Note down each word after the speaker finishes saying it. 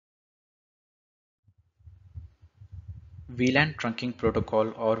VLAN Trunking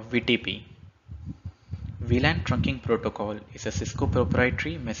Protocol or VTP. VLAN Trunking Protocol is a Cisco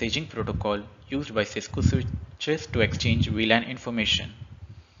proprietary messaging protocol used by Cisco switches to exchange VLAN information.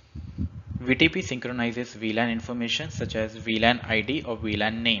 VTP synchronizes VLAN information such as VLAN ID or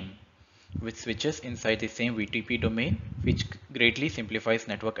VLAN name with switches inside the same VTP domain, which greatly simplifies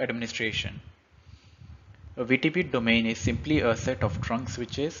network administration. A VTP domain is simply a set of trunk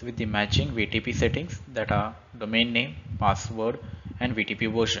switches with the matching VTP settings that are domain name, password, and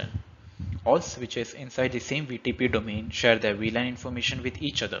VTP version. All switches inside the same VTP domain share their VLAN information with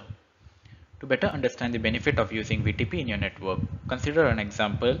each other. To better understand the benefit of using VTP in your network, consider an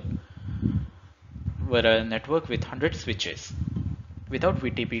example where a network with 100 switches. Without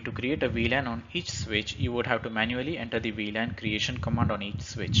VTP, to create a VLAN on each switch, you would have to manually enter the VLAN creation command on each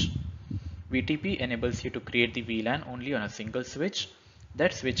switch. VTP enables you to create the VLAN only on a single switch.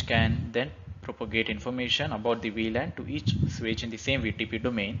 That switch can then propagate information about the VLAN to each switch in the same VTP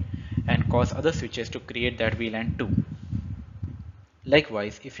domain and cause other switches to create that VLAN too.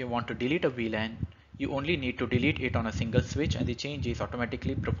 Likewise, if you want to delete a VLAN, you only need to delete it on a single switch and the change is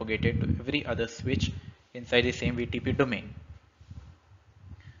automatically propagated to every other switch inside the same VTP domain.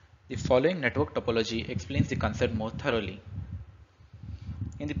 The following network topology explains the concept more thoroughly.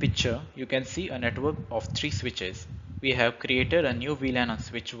 In the picture, you can see a network of 3 switches. We have created a new VLAN on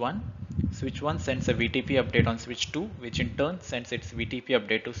switch 1. Switch 1 sends a VTP update on switch 2, which in turn sends its VTP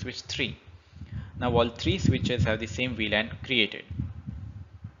update to switch 3. Now all 3 switches have the same VLAN created.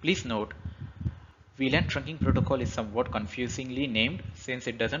 Please note, VLAN trunking protocol is somewhat confusingly named since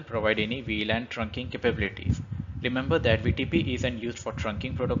it doesn't provide any VLAN trunking capabilities. Remember that VTP isn't used for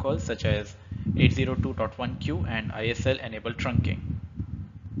trunking protocols such as 802.1q and ACL enabled trunking.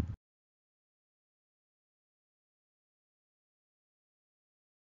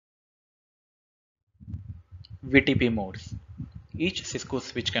 VTP modes. Each Cisco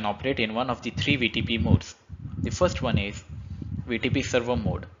switch can operate in one of the 3 VTP modes. The first one is VTP server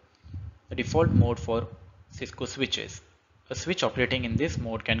mode, the default mode for Cisco switches. A switch operating in this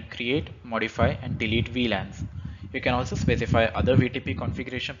mode can create, modify, and delete VLANs. You can also specify other VTP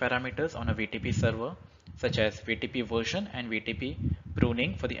configuration parameters on a VTP server, such as VTP version and VTP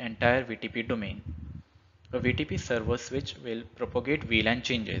pruning for the entire VTP domain. A VTP server switch will propagate VLAN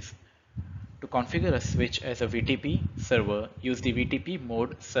changes. To configure a switch as a VTP server, use the VTP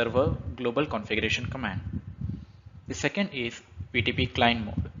mode server global configuration command. The second is VTP client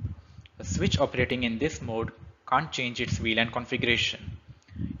mode. A switch operating in this mode can't change its VLAN configuration.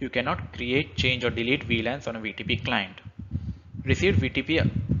 You cannot create, change, or delete VLANs on a VTP client. Received VTP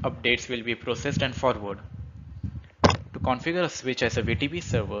updates will be processed and forwarded. To configure a switch as a VTP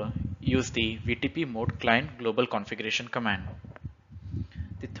server, use the VTP mode client global configuration command.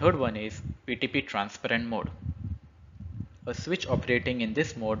 The third one is VTP transparent mode. A switch operating in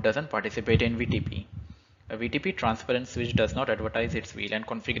this mode doesn't participate in VTP. A VTP transparent switch does not advertise its VLAN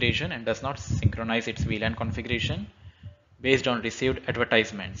configuration and does not synchronize its VLAN configuration based on received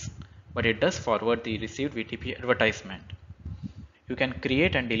advertisements, but it does forward the received VTP advertisement. You can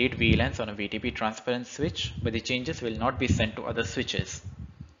create and delete VLANs on a VTP transparent switch, but the changes will not be sent to other switches.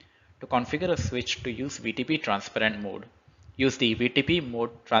 To configure a switch to use VTP transparent mode, use the VTP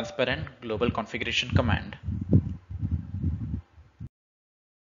mode transparent global configuration command.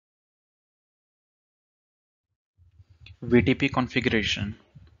 VTP configuration.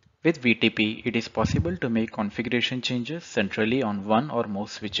 With VTP, it is possible to make configuration changes centrally on one or more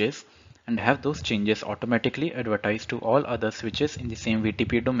switches and have those changes automatically advertised to all other switches in the same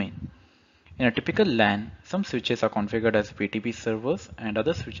VTP domain. In a typical LAN, some switches are configured as VTP servers and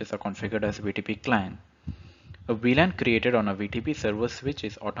other switches are configured as VTP client. A VLAN created on a VTP server switch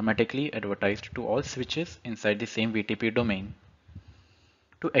is automatically advertised to all switches inside the same VTP domain.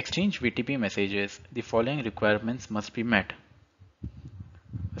 To exchange VTP messages, the following requirements must be met.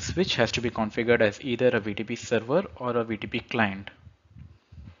 A switch has to be configured as either a VTP server or a VTP client.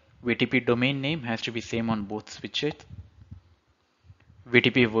 VTP domain name has to be same on both switches.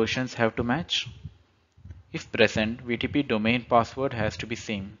 VTP versions have to match. If present, VTP domain password has to be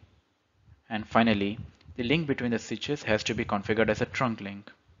same. And finally, the link between the switches has to be configured as a trunk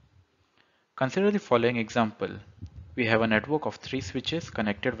link. Consider the following example. We have a network of 3 switches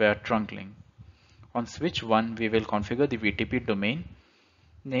connected via trunk link. On switch 1, we will configure the VTP domain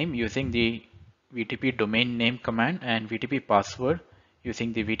name using the VTP domain name command and VTP password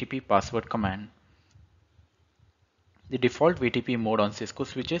using the VTP password command. The default VTP mode on Cisco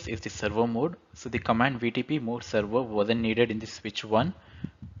switches is the server mode, so the command VTP mode server wasn't needed in the switch 1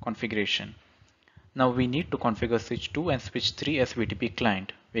 configuration. Now we need to configure switch 2 and switch 3 as VTP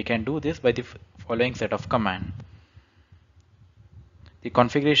client. We can do this by the following set of commands. The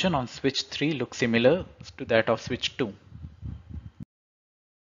configuration on switch 3 looks similar to that of switch 2.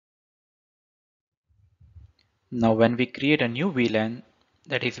 Now when we create a new VLAN,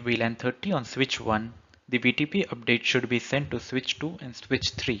 that is VLAN 30 on switch 1, the VTP update should be sent to switch 2 and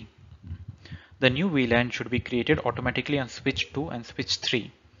switch 3. The new VLAN should be created automatically on switch 2 and switch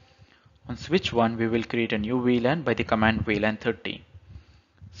 3. On switch 1 we will create a new VLAN by the command VLAN 30.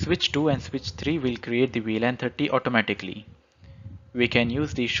 Switch 2 and switch 3 will create the VLAN 30 automatically. We can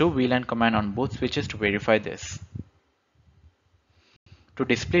use the show VLAN command on both switches to verify this. To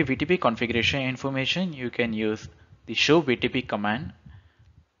display VTP configuration information, you can use the show VTP command.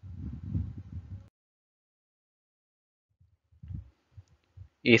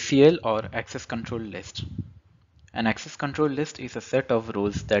 ACL or access control list. An access control list is a set of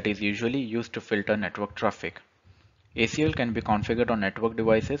rules that is usually used to filter network traffic. ACL can be configured on network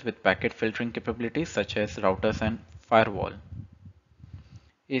devices with packet filtering capabilities such as routers and firewall.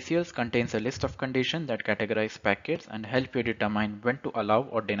 ACLs contains a list of conditions that categorize packets and help you determine when to allow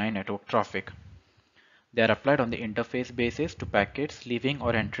or deny network traffic. They are applied on the interface basis to packets leaving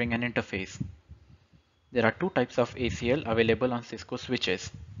or entering an interface. There are two types of ACL available on Cisco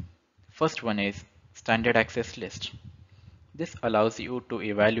switches. First one is standard access list. This allows you to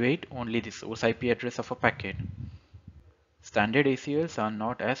evaluate only the source IP address of a packet. Standard ACLs are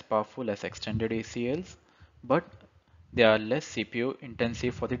not as powerful as extended ACLs, but they are less CPU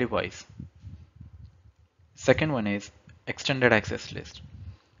intensive for the device. Second one is extended access list.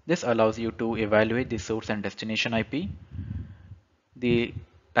 This allows you to evaluate the source and destination IP, the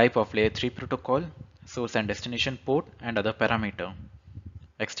type of layer 3 protocol, source and destination port, and other parameter.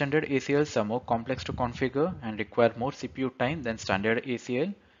 Extended ACLs are more complex to configure and require more CPU time than standard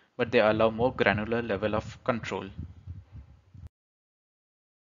ACL, but they allow more granular level of control.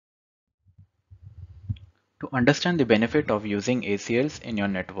 To understand the benefit of using ACLs in your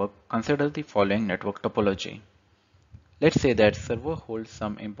network, consider the following network topology. Let's say that server holds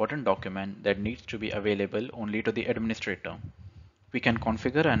some important document that needs to be available only to the administrator. We can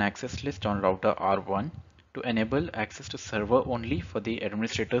configure an access list on router R1 to enable access to server only for the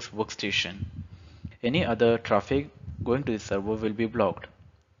administrator's workstation. Any other traffic going to the server will be blocked.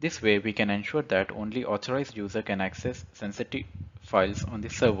 This way we can ensure that only authorized user can access sensitive files on the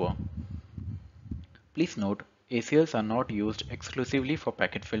server. Please note, ACLs are not used exclusively for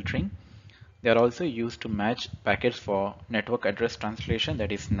packet filtering. They are also used to match packets for network address translation,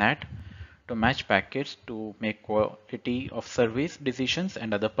 that is NAT, to match packets to make quality of service decisions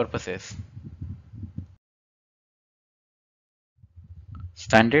and other purposes.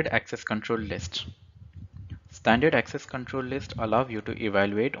 Standard access control list. Standard access control list allow you to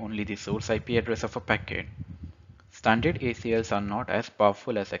evaluate only the source IP address of a packet. Standard ACLs are not as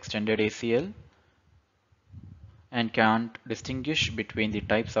powerful as extended ACL and can't distinguish between the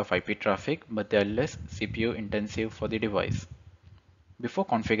types of IP traffic, but they are less CPU intensive for the device. Before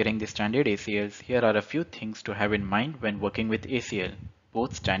configuring the standard ACLs, here are a few things to have in mind when working with ACL,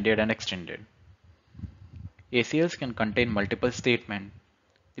 both standard and extended. ACLs can contain multiple statements.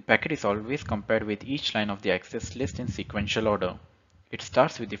 The packet is always compared with each line of the access list in sequential order. It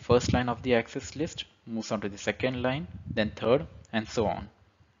starts with the first line of the access list, moves on to the second line, then third, and so on.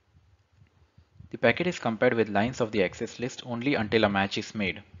 The packet is compared with lines of the access list only until a match is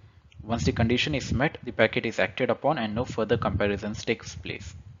made. Once the condition is met, the packet is acted upon and no further comparisons takes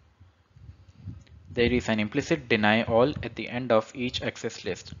place. There is an implicit deny all at the end of each access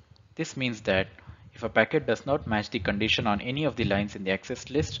list. This means that if a packet does not match the condition on any of the lines in the access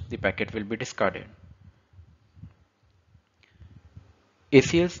list, the packet will be discarded.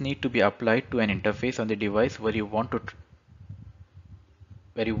 ACLs need to be applied to an interface on the device where you want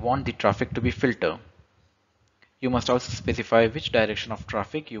the traffic to be filtered. You must also specify which direction of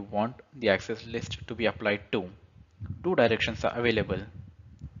traffic you want the access list to be applied to. Two directions are available.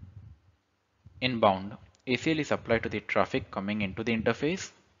 Inbound, ACL is applied to the traffic coming into the interface.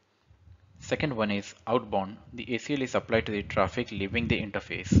 Second one is outbound, the ACL is applied to the traffic leaving the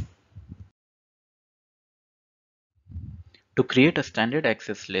interface. To create a standard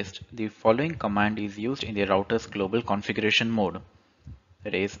access list, the following command is used in the router's global configuration mode.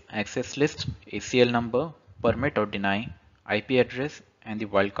 That is access list, ACL number, permit or deny, IP address, and the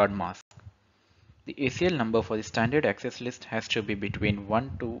wildcard mask. The ACL number for the standard access list has to be between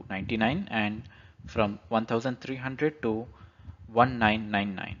 1 to 99 and from 1300 to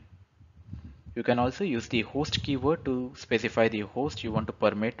 1999. You can also use the host keyword to specify the host you want to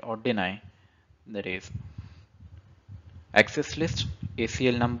permit or deny. That is access list,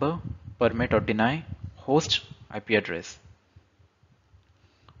 ACL number, permit or deny, host, IP address.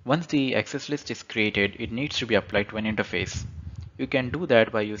 Once the access list is created, it needs to be applied to an interface. You can do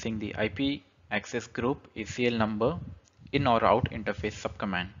that by using the IP access group ACL number in or out interface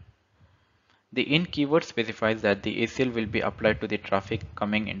subcommand. The in keyword specifies that the ACL will be applied to the traffic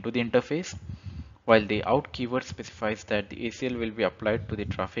coming into the interface, while the out keyword specifies that the ACL will be applied to the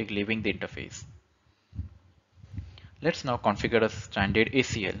traffic leaving the interface. Let's now configure a standard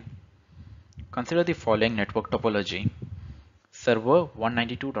ACL. Consider the following network topology. Server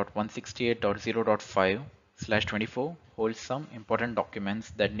 192.168.0.5/24 holds some important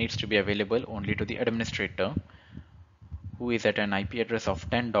documents that needs to be available only to the administrator, who is at an IP address of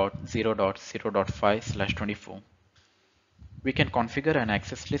 10.0.0.5/24. We can configure an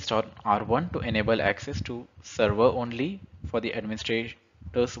access list on R1 to enable access to server only for the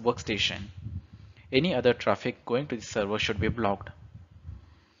administrator's workstation. Any other traffic going to the server should be blocked.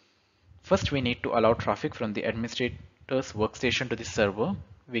 First, we need to allow traffic from the administrator's workstation to the server.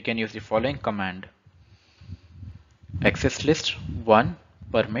 We can use the following command: access list 1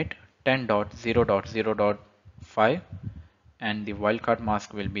 permit 10.0.0.5, and the wildcard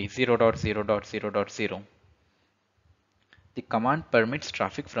mask will be 0.0.0.0. The command permits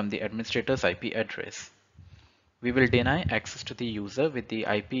traffic from the administrator's IP address. We will deny access to the user with the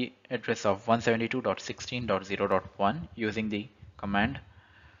IP address of 172.16.0.1 using the command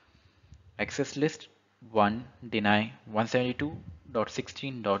access list 1 deny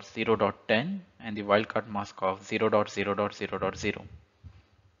 172.16.0.10 and the wildcard mask of 0.0.0.0.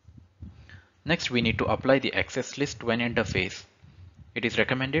 Next, we need to apply the access list to an interface. It is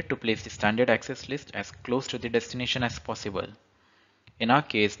recommended to place the standard access list as close to the destination as possible. In our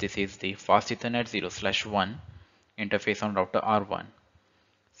case, this is the fast Ethernet 0/1 interface on router R1.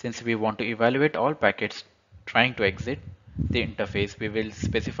 Since we want to evaluate all packets trying to exit the interface, we will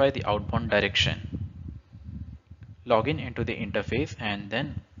specify the outbound direction. Log in into the interface and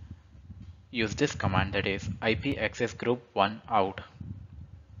then use this command, that is IP access group 1 out.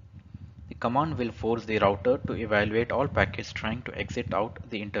 The command will force the router to evaluate all packets trying to exit out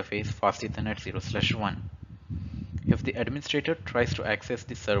the interface fast Ethernet 0/1. If the administrator tries to access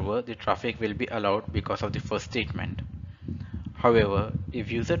the server, the traffic will be allowed because of the first statement. However,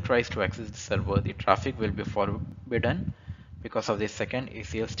 if user tries to access the server, the traffic will be forbidden because of the second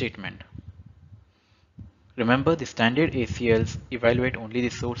ACL statement. Remember, the standard ACLs evaluate only the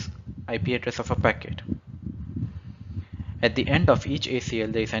source IP address of a packet. At the end of each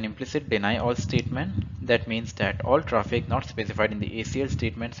ACL, there is an implicit deny all statement. That means that all traffic not specified in the ACL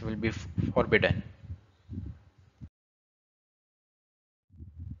statements will be forbidden.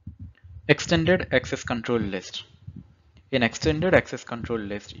 Extended access control list. In extended access control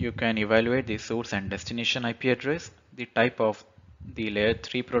list, you can evaluate the source and destination IP address, the type of the layer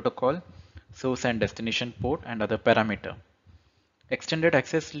 3 protocol, source and destination port, and other parameter. Extended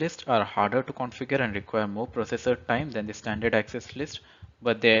access lists are harder to configure and require more processor time than the standard access list,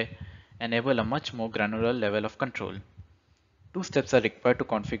 but they enable a much more granular level of control. Two steps are required to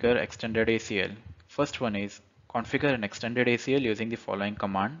configure extended ACL. First one is configure an extended ACL using the following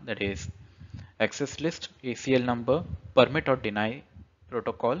command, that is access list ACL number, permit or deny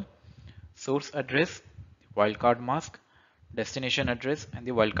protocol, source address, wildcard mask, destination address, and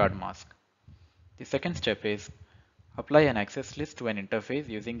the wildcard mask. The second step is apply an access list to an interface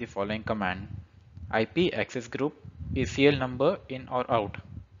using the following command: IP access group ACL number in or out.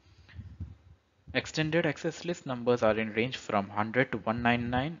 Extended access list numbers are in range from 100 to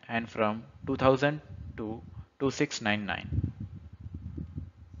 199 and from 2000 to 2699.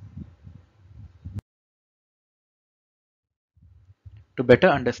 To better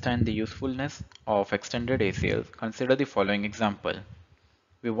understand the usefulness of extended ACLs, consider the following example.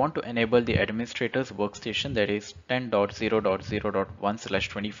 We want to enable the administrator's workstation, that is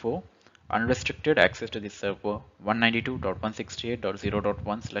 10.0.0.1/24, unrestricted access to the server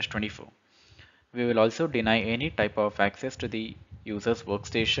 192.168.0.1/24. We will also deny any type of access to the user's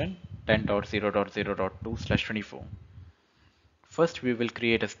workstation 10.0.0.2/24. First, we will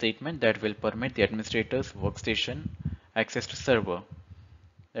create a statement that will permit the administrator's workstation access to server,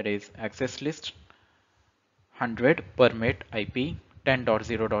 that is access list 100 permit IP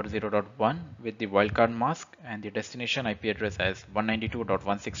 10.0.0.1 with the wildcard mask and the destination IP address as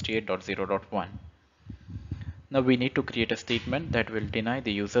 192.168.0.1. Now we need to create a statement that will deny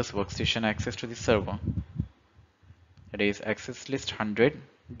the user's workstation access to the server. That is access list 100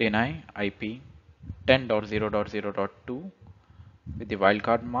 deny IP 10.0.0.2 with the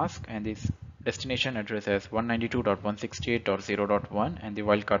wildcard mask and this destination address as 192.168.0.1 and the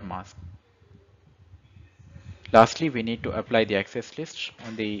wildcard mask. Lastly, we need to apply the access list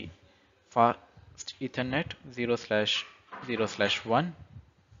on the fast Ethernet 0/0/1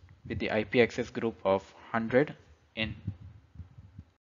 with the IP access group of 100 in